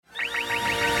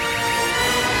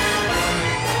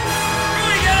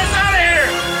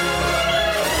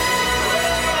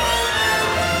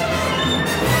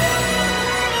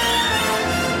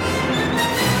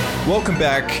welcome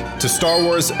back to Star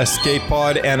Wars Escape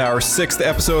Pod and our 6th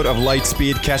episode of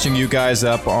Lightspeed, catching you guys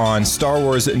up on Star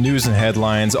Wars news and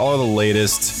headlines, all the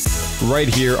latest, right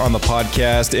here on the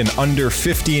podcast in under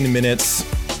 15 minutes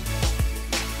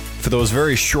for those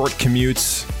very short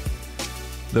commutes,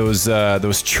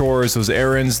 those chores, those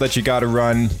errands that you got to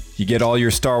run. You get all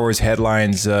your Star Wars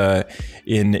headlines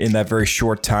in that very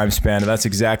short time span, and that's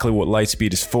exactly what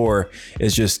Lightspeed is for,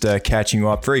 is just catching you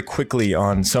up very quickly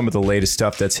on some of the latest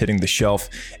stuff that's hitting the shelf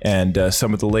and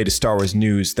some of the latest Star Wars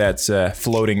news that's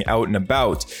floating out and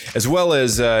about, as well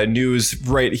as news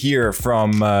right here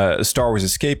from Star Wars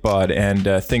Escape Pod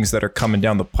and things that are coming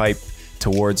down the pipe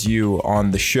towards you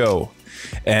on the show.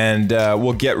 And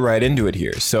we'll get right into it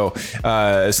here. So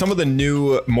some of the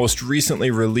new, most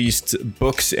recently released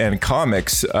books and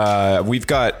comics, we've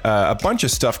got a bunch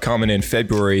of stuff coming in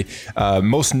February,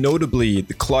 most notably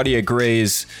Claudia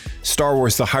Gray's Star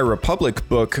Wars The High Republic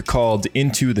book called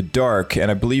Into the Dark,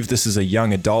 and I believe this is a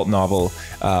young adult novel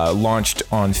launched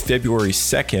on February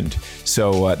 2nd.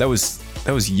 So that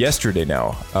was yesterday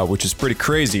now, which is pretty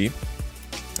crazy.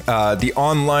 The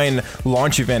online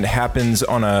launch event happens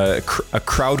on a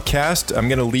crowdcast. I'm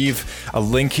going to leave a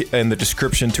link in the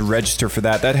description to register for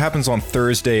that. That happens on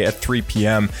Thursday at 3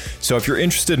 p.m. So if you're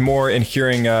interested more in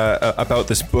hearing about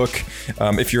this book,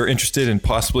 if you're interested in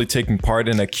possibly taking part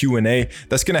in a Q&A,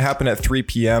 that's going to happen at 3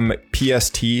 p.m.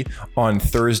 PST on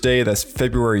Thursday. That's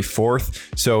February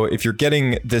 4th. So if you're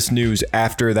getting this news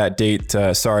after that date,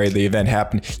 the event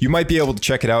happened. You might be able to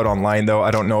check it out online, though.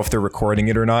 I don't know if they're recording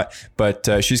it or not, but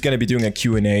she's going to be doing a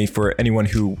Q&A for anyone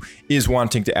who is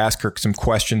wanting to ask her some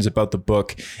questions about the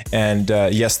book. And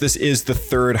yes, this is the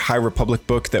third High Republic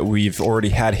book that we've already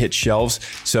had hit shelves.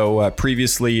 So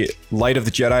previously, Light of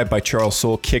the Jedi by Charles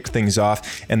Soule kicked things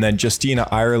off. And then Justina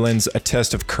Ireland's A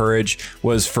Test of Courage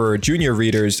was for junior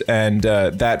readers. And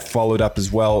that followed up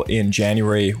as well in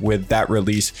January with that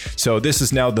release. So this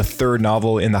is now the third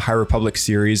novel in the High Republic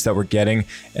series that we're getting.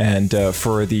 And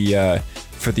for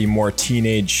the more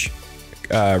teenage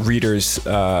readers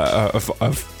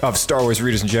of Star Wars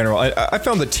readers in general, I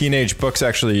found the teenage books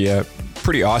actually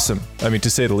pretty awesome. I mean,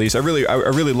 to say the least. I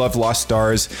really love Lost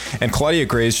Stars, and Claudia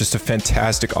Gray is just a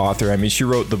fantastic author. I mean, she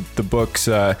wrote the books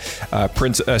Leia,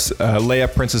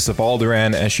 Princess of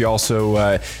Alderaan, and she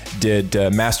also did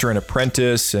Master and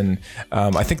Apprentice, and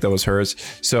I think that was hers.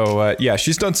 So yeah,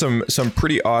 she's done some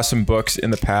pretty awesome books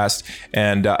in the past,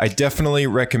 and I definitely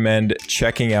recommend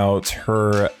checking out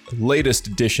her latest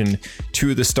addition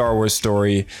to the Star Wars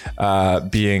story,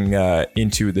 being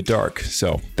Into the Dark.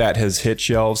 So that has hit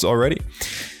shelves already.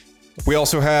 We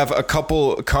also have a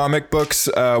couple comic books.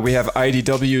 We have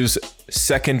IDW's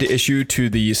second issue to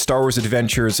the Star Wars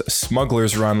Adventures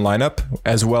Smuggler's Run lineup,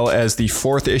 as well as the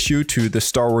fourth issue to the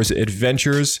Star Wars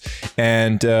Adventures.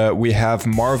 And we have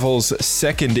Marvel's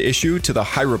second issue to the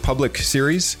High Republic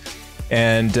series.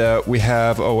 And we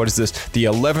have, the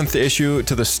 11th issue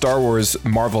to the Star Wars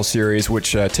Marvel series,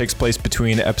 which takes place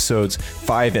between episodes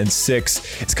 5 and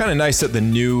 6. It's kind of nice that the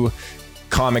new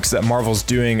comics that Marvel's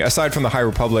doing, aside from the High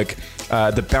Republic,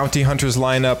 the Bounty Hunters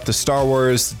lineup, the Star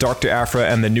Wars, Dr. Aphra,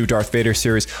 and the new Darth Vader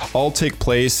series all take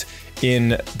place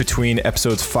in between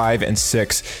episodes 5 and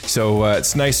 6. So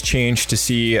it's a nice change to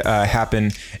see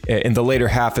happen in the later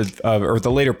half or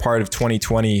the later part of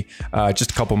 2020.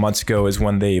 Just a couple months ago is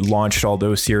when they launched all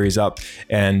those series up.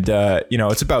 And,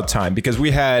 it's about time, because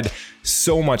we had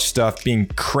so much stuff being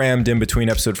crammed in between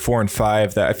episode 4 and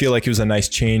 5 that I feel like it was a nice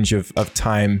change of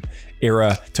time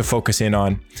era to focus in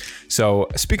on. So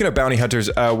speaking of Bounty Hunters,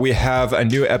 we have a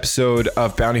new episode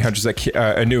of Bounty Hunters,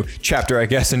 a new chapter, I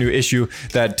guess, a new issue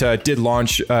that did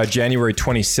launch January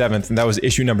 27th, and that was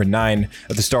issue number 9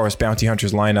 of the Star Wars Bounty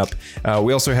Hunters lineup.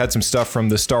 We also had some stuff from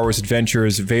the Star Wars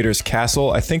Adventures Vader's Castle.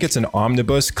 I think it's an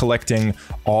omnibus collecting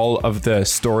all of the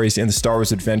stories in the Star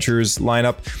Wars Adventures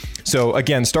lineup. So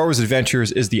again, Star Wars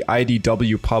Adventures is the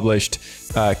IDW published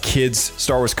kids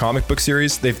Star Wars comic book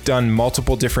series. They've done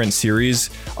multiple different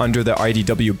series under the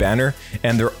IDW banner,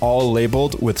 and they're all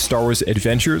labeled with Star Wars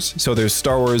Adventures. So there's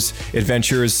Star Wars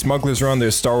Adventures Smuggler's Run,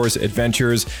 there's Star Wars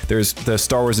Adventures, there's the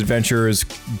Star Wars Adventures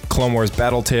Clone Wars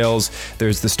Battle Tales,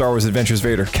 there's the Star Wars Adventures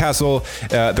Vader Castle.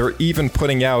 They're even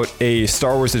putting out a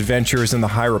Star Wars Adventures in the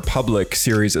High Republic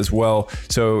series as well.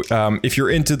 So if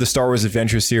you're into the Star Wars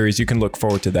Adventures series, you can look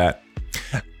forward to that.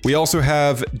 We also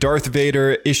have Darth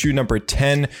Vader issue number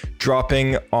 10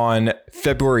 dropping on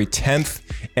February 10th,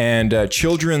 and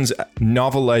children's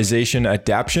novelization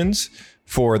adaptions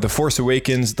for The Force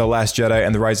Awakens, The Last Jedi,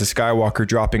 and The Rise of Skywalker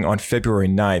dropping on February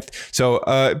 9th. So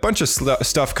a bunch of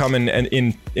stuff coming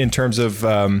in terms of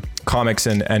comics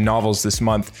and novels this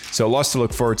month. So lots to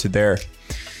look forward to there.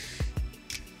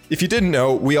 If you didn't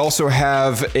know, we also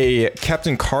have a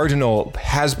Captain Cardinal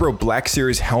Hasbro Black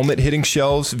Series helmet hitting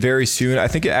shelves very soon. I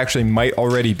think it actually might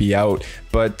already be out,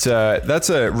 but that's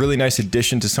a really nice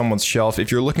addition to someone's shelf.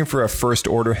 If you're looking for a first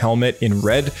order helmet in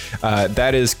red,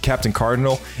 that is Captain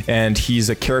Cardinal, and he's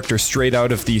a character straight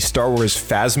out of the Star Wars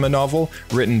Phasma novel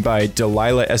written by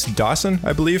Delilah S. Dawson,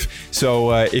 I believe.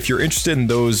 So if you're interested in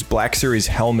those Black Series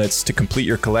helmets to complete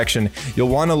your collection, you'll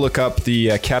want to look up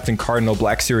the Captain Cardinal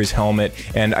Black Series helmet,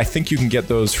 and I think you can get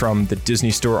those from the Disney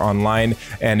Store online,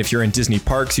 and if you're in Disney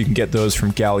parks, you can get those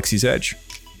from Galaxy's Edge.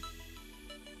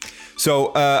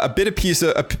 So a piece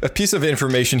of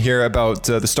information here about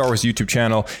the Star Wars YouTube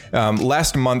channel.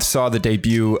 Last month saw the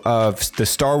debut of the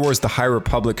Star Wars The High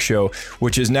Republic show,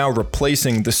 which is now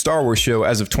replacing the Star Wars show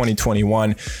as of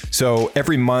 2021. So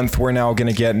every month we're now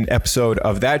going to get an episode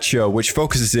of that show, which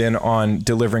focuses in on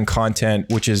delivering content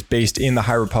which is based in the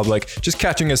High Republic, just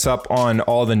catching us up on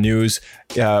all the news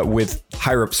with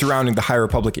surrounding the High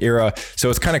Republic era. So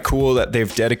it's kind of cool that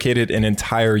they've dedicated an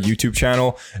entire YouTube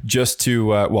channel just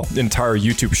to, entire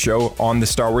YouTube show on the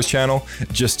Star Wars channel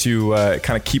just to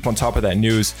kind of keep on top of that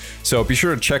news. So be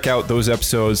sure to check out those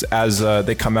episodes as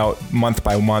they come out month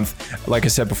by month. Like I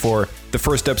said before, the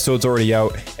first episode's already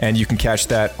out, and you can catch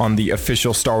that on the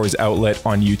official Star Wars outlet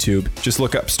on YouTube. Just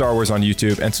look up Star Wars on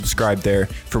YouTube and subscribe there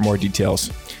for more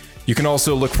details. You can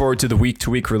also look forward to the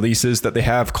week-to-week releases that they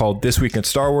have called This Week in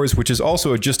Star Wars, which is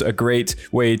also just a great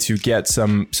way to get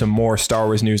some more Star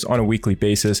Wars news on a weekly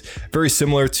basis. Very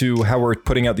similar to how we're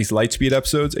putting out these Lightspeed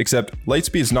episodes, except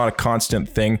Lightspeed is not a constant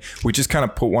thing. We just kind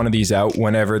of put one of these out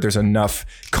whenever there's enough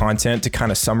content to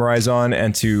kind of summarize on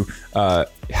and to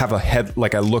have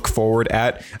a look forward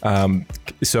at.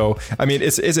 So I mean,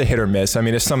 it's a hit or miss. I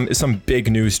mean, if some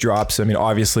big news drops, I mean,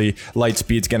 obviously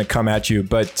Lightspeed's going to come at you,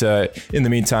 but in the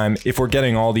meantime, if we're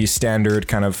getting all these standard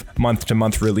kind of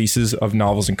month-to-month releases of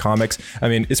novels and comics, I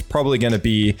mean, it's probably going to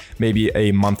be maybe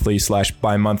a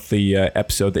monthly/bi-monthly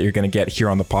episode that you're going to get here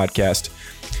on the podcast.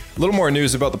 A little more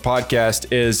news about the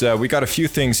podcast is we got a few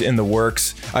things in the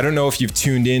works. I don't know if you've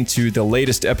tuned into the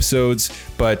latest episodes,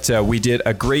 but we did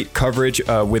a great coverage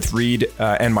with Reed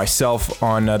and myself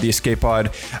on the Escape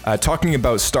Pod talking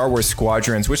about Star Wars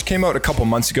Squadrons, which came out a couple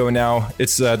months ago now.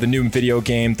 It's the new video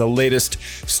game, the latest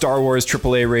Star Wars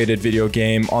AAA rated video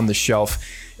game on the shelf.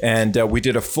 And we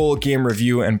did a full game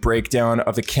review and breakdown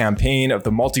of the campaign, of the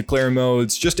multiplayer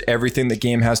modes, just everything the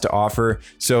game has to offer.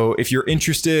 So if you're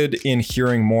interested in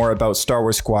hearing more about Star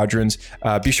Wars Squadrons,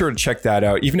 be sure to check that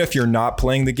out. Even if you're not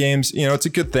playing the games, you know, it's a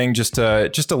good thing just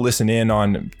to listen in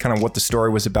on kind of what the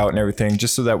story was about and everything,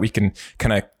 just so that we can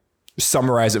kind of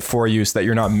summarize it for you so that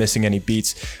you're not missing any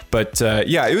beats. But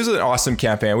yeah, it was an awesome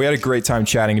campaign. We had a great time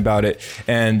chatting about it,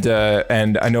 and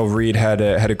I know Reed had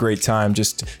a great time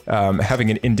just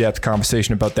having an in-depth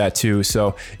conversation about that too.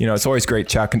 So you know, it's always great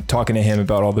talking to him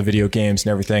about all the video games and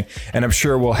everything. And I'm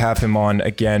sure we'll have him on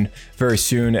again very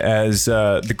soon, as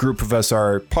the group of us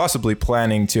are possibly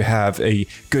planning to have a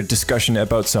good discussion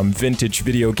about some vintage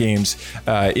video games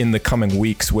in the coming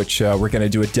weeks, which we're going to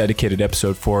do a dedicated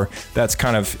episode for. That's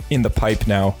kind of in the pipe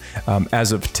now.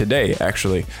 As of today,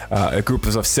 actually, a group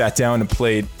of us sat down and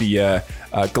played the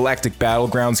Galactic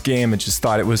Battlegrounds game, and just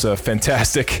thought it was a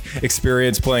fantastic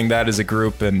experience playing that as a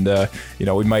group. And you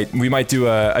know, we might do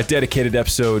a dedicated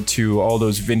episode to all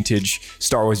those vintage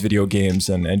Star Wars video games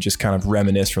and just kind of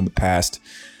reminisce from the past.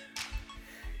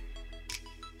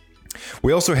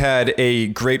 We also had a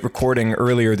great recording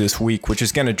earlier this week, which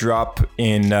is going to drop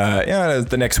in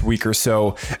the next week or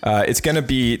so. It's going to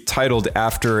be titled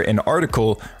after an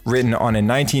article written on a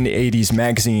 1980s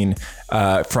magazine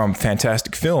from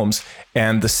Fantastic Films.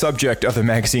 And the subject of the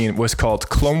magazine was called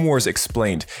Clone Wars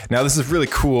Explained. Now, this is really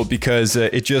cool because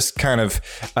it just kind of,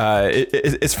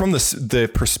 it's from the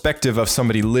perspective of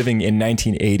somebody living in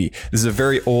 1980. This is a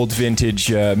very old vintage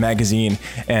magazine,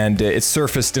 and it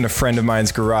surfaced in a friend of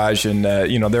mine's garage, and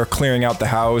you know, they're clearing out the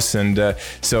house, and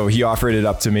so he offered it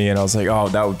up to me, and I was like, oh,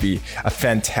 that would be a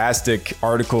fantastic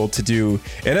article to do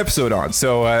an episode on.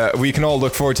 So we can all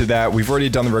look forward to that. We've already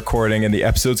done the recording, and the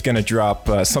episode's going to drop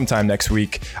sometime next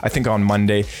week, I think on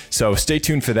Monday. So stay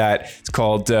tuned for that. It's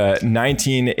called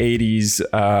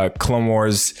 1980s Clone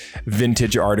Wars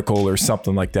Vintage Article or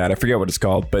something like that. I forget what it's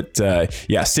called, but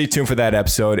yeah, stay tuned for that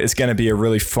episode. It's going to be a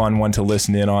really fun one to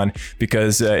listen in on,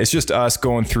 because it's just us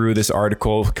going through this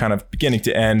article kind of beginning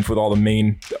to end with all the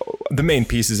main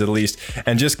pieces at least,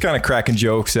 and just kind of cracking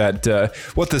jokes at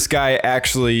what this guy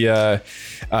actually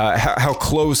how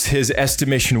close his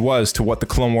estimation was to what the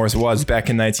Clone Wars was back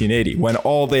in 1980, when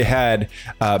all they had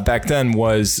back then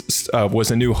was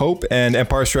A New Hope and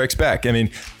Empire Strikes Back. I mean,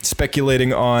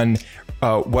 speculating on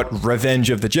what Revenge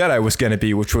of the Jedi was going to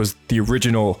be, which was the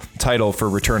original title for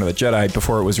Return of the Jedi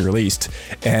before it was released,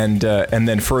 and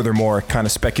then furthermore, kind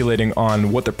of speculating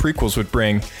on what the prequels would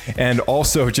bring, and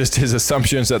also just his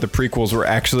assumptions that the prequels were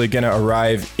actually going to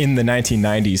arrive in the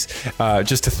 1990s.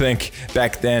 Just to think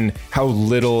back then how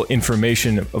little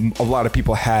information a lot of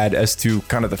people had as to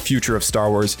kind of the future of Star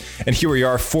Wars, and here we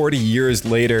are 40 years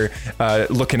later,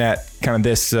 looking at kind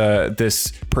of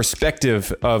this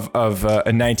perspective of a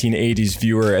 1980s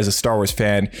viewer as a Star Wars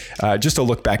fan. Just to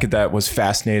look back at that was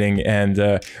fascinating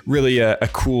and really a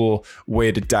cool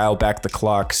way to dial back the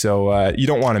clock. So you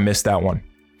don't want to miss that one.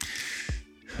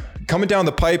 Coming down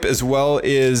the pipe as well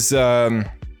is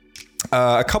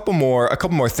a couple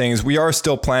more things. We are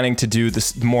still planning to do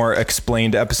this more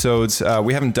explained episodes.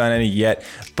 We haven't done any yet,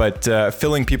 but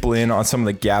filling people in on some of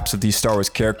the gaps of these Star Wars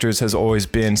characters has always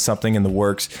been something in the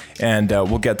works, and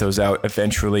we'll get those out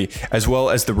eventually, as well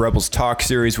as the Rebels Talk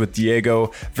series with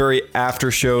Diego. Very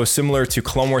after show, similar to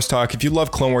Clone Wars Talk. If you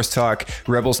love Clone Wars Talk,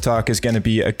 Rebels Talk is going to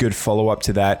be a good follow-up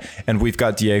to that, and we've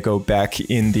got Diego back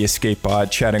in the Escape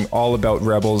Pod chatting all about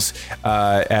Rebels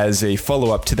as a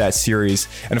follow-up to that series.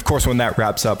 And of course, when that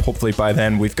wraps up, hopefully by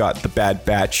then we've got The Bad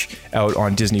Batch out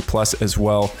on Disney Plus as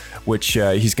well, which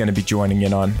he's going to be joining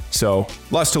in on. So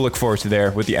lots to look forward to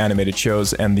there with the animated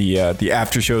shows and the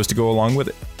after shows to go along with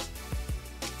it.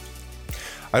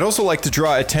 I'd also like to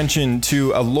draw attention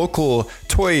to a local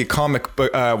toy comic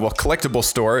book, collectible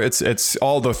store. It's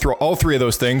all three of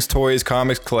those things: toys,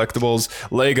 comics, collectibles,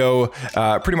 Lego,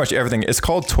 pretty much everything. It's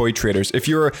called Toy Traders. If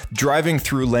you're driving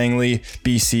through Langley,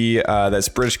 BC, that's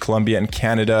British Columbia and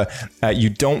Canada, you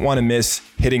don't want to miss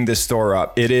hitting this store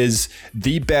up. It is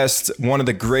the best, one of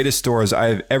the greatest stores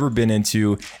I've ever been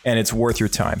into, and it's worth your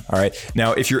time. All right.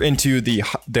 Now, if you're into the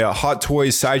Hot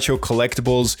Toys, Sideshow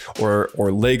collectibles,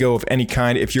 or Lego of any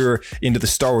kind, if you're into the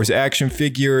Star Wars action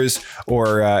figures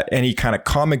or any kind of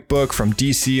comic book from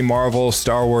DC, Marvel,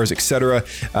 Star Wars, etc.,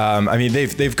 I mean,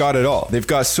 they've got it all. They've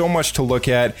got so much to look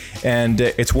at, and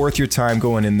it's worth your time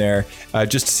going in there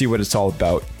just to see what it's all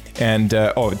about. And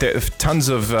tons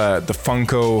of the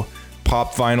Funko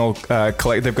Pop vinyl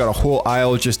collect. They've got a whole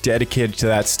aisle just dedicated to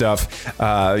that stuff.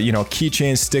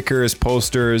 Keychain, stickers,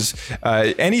 posters,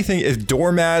 anything,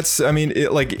 doormats. I mean,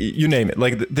 you name it.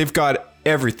 Like, they've got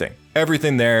everything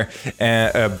there.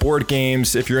 Board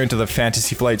games, if you're into the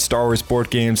Fantasy Flight, Star Wars board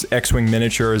games, X-Wing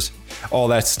miniatures, all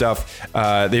that stuff.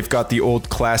 They've got the old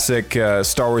classic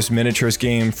Star Wars miniatures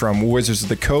game from Wizards of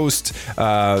the Coast.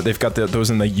 They've got those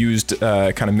in the used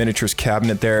kind of miniatures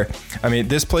cabinet there. I mean,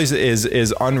 this place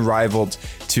is unrivaled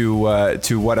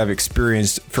to what I've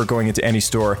experienced for going into any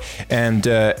store, and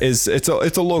it's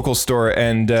a local store.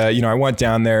 And I went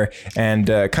down there and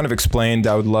kind of explained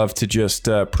I would love to just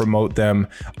promote them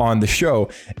on the show,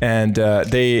 and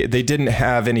they didn't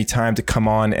have any time to come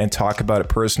on and talk about it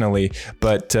personally,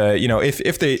 but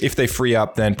if they free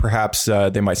up, then perhaps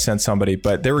they might send somebody.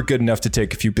 But they were good enough to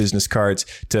take a few business cards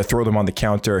to throw them on the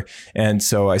counter, and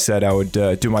so I said I would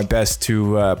do my best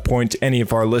to point any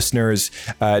of our listeners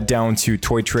down to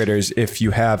Toy Traders if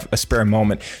you have a spare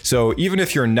moment. So even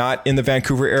if you're not in the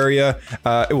Vancouver area,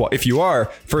 if you are,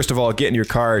 first of all, get in your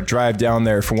car, drive down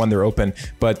there for when they're open.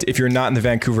 But if you're not in the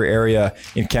Vancouver area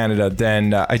in Canada,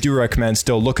 then I do recommend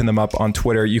still looking them up on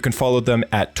Twitter. You can follow them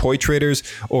at Toy Traders,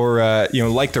 or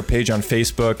like their page on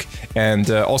Facebook, and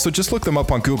also just look them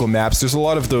up on Google Maps. There's a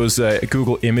lot of those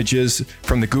Google images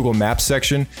from the Google Maps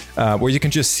section where you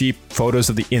can just see photos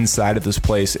of the inside of this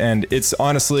place, and it's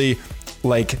honestly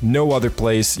like no other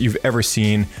place you've ever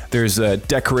seen. There's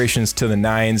decorations to the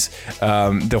nines.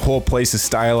 The whole place is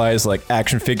stylized like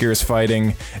action figures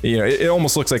fighting. It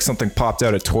almost looks like something popped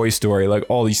out of Toy Story. Like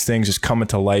all these things just coming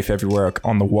to life everywhere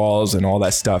on the walls and all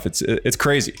that stuff. It's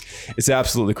crazy. It's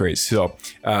absolutely crazy. So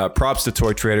props to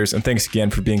Toy Traders, and thanks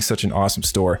again for being such an awesome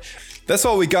store. That's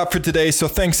all we got for today. So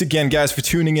thanks again, guys, for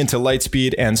tuning in to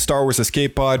Lightspeed and Star Wars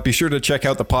Escape Pod. Be sure to check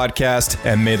out the podcast,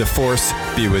 and may the Force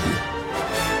be with you.